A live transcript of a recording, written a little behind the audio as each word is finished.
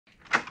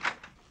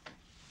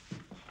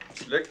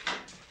slick.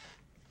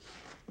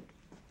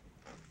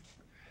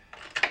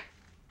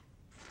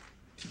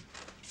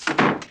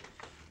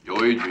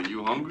 Yo, Adrian,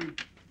 you hungry?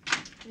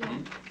 Yeah.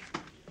 Hmm?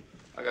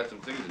 I got some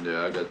things in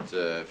there. I got,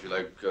 if you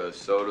like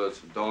soda,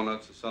 some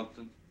donuts or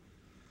something.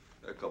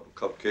 A couple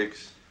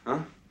cupcakes. Huh?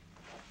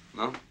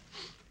 No?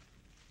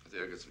 I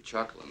think I got some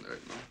chocolate in there,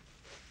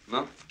 no?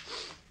 No?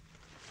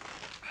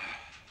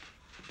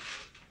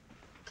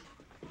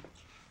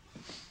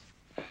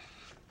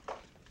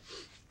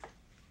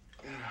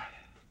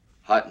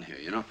 Hot in here,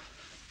 you know?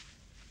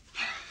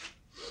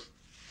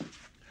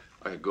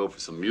 I could go for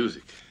some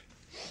music.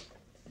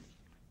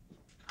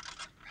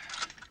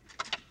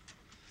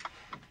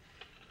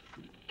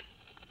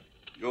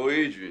 Yo,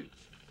 Adrian.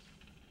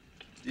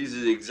 These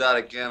are the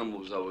exotic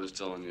animals I was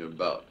telling you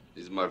about.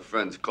 These are my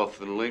friends, Cuff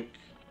and Link.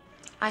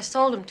 I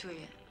sold them to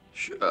you.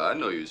 Sure, I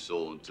know you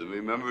sold them to me.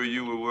 Remember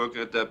you were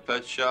working at that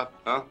pet shop,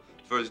 huh?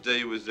 First day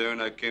you was there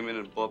and I came in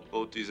and bought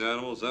both these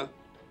animals, huh?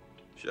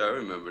 Sure, I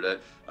remember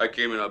that. I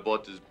came in, I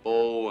bought this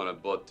bowl, and I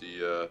bought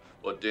the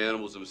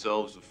animals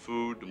themselves, the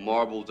food, the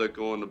marbles that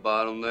go on the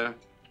bottom there.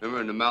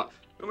 Remember in the mountain?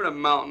 Remember that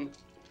mountain?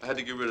 I had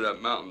to get rid of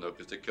that mountain, though,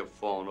 because they kept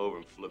falling over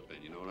and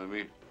flipping, you know what I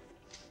mean?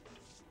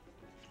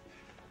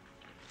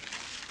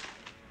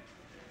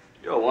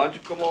 Yo, why don't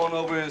you come on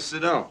over here and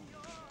sit down?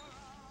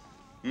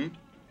 Hmm?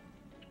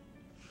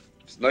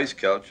 It's a nice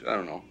couch, I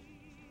don't know.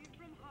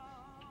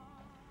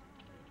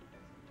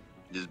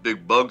 There's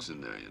big bugs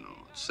in there, you know.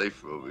 It's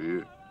safer over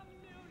here.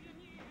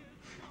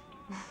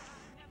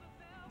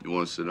 You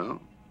want to sit down?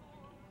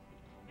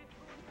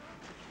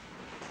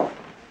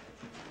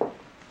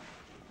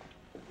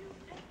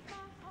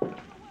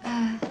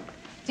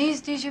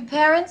 These your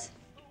parents?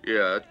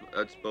 Yeah,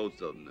 that's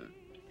both of them there.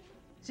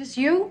 Is this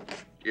you?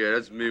 Yeah,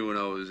 that's me when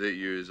I was 8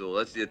 years old.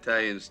 That's the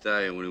Italian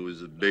stallion when he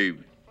was a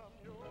baby.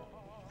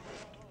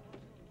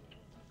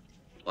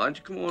 Why don't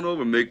you come on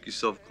over and make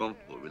yourself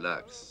comfortable,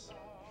 relax.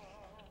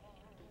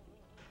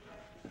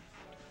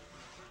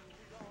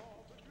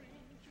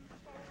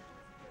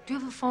 Do you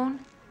have a phone?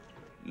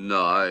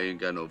 No, I ain't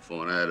got no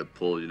phone. I had to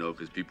pull, you know,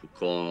 because people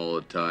calling all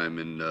the time,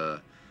 and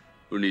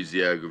who needs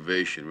the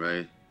aggravation,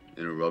 right?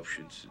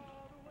 Interruptions.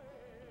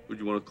 Who'd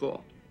you want to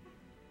call?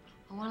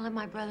 I want to let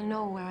my brother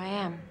know where I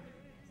am.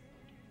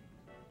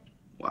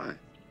 Why?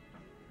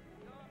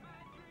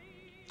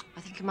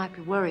 I think he might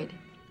be worried.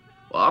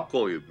 Well, I'll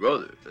call your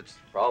brother if that's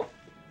the problem.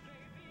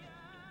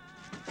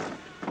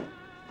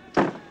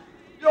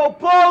 Yo,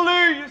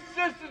 Paulie, your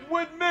sister's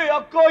with me.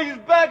 I'll call you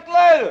back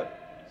later.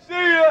 See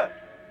ya.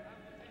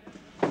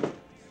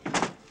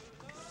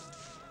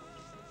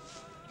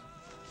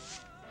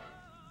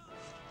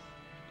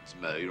 What's the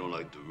matter? You don't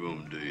like the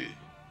room, do you?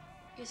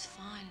 It's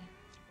fine.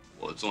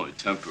 Well, it's only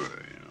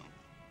temporary, you know.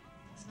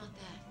 It's not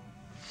that.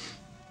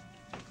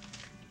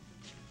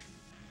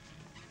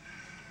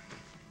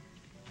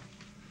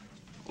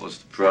 What's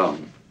the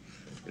problem?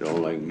 You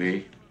don't like me?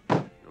 You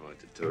don't like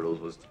the turtles?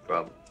 What's the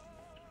problem?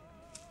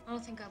 I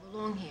don't think I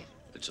belong here.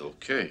 It's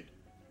okay.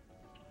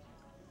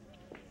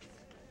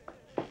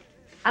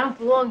 I don't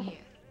belong here.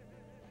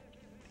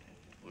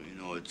 Well, you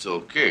know, it's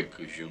okay,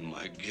 because you're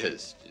my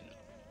guest, you know.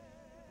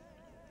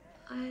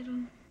 I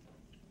don't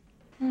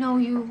know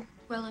you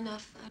well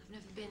enough. I've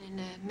never been in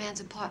a man's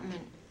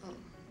apartment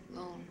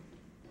alone.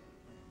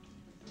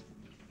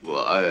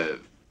 Well, I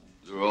have.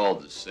 They're all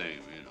the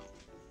same, you know.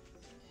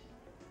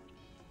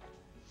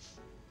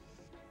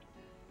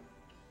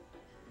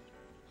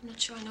 I'm not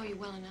sure I know you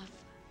well enough.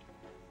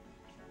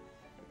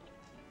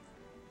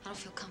 I don't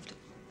feel comfortable.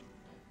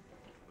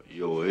 But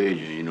yo,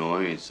 Adrian, you know,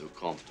 I ain't so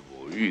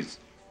comfortable either.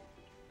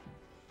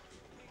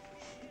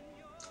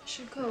 I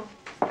should go.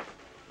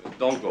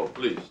 Don't go,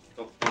 please.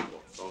 Don't go.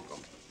 Don't go.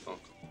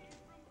 Don't go.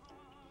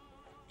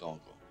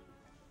 Don't go.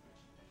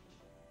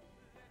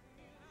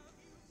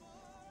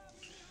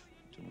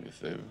 Do me a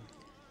favor.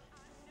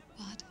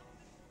 What?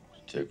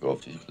 Take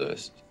off these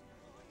glasses.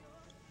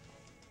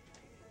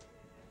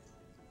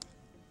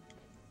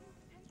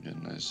 You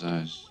got nice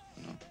eyes,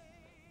 you know.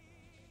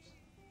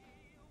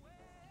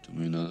 Do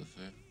me another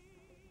favor.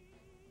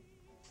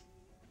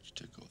 Just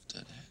take off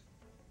that hat.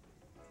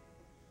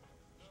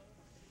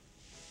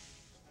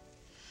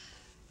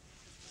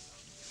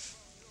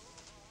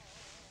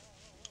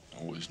 I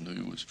always knew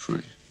you was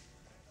pretty.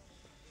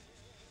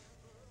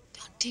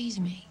 Don't tease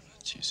me. I'm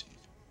not teasing you.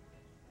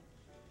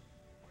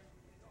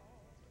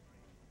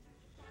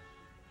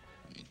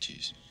 I ain't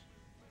teasing you.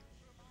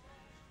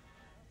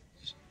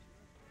 Listen,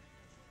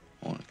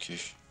 I want to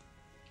kiss you.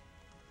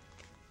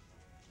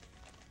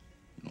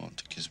 You don't have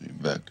to kiss me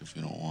back if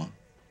you don't want.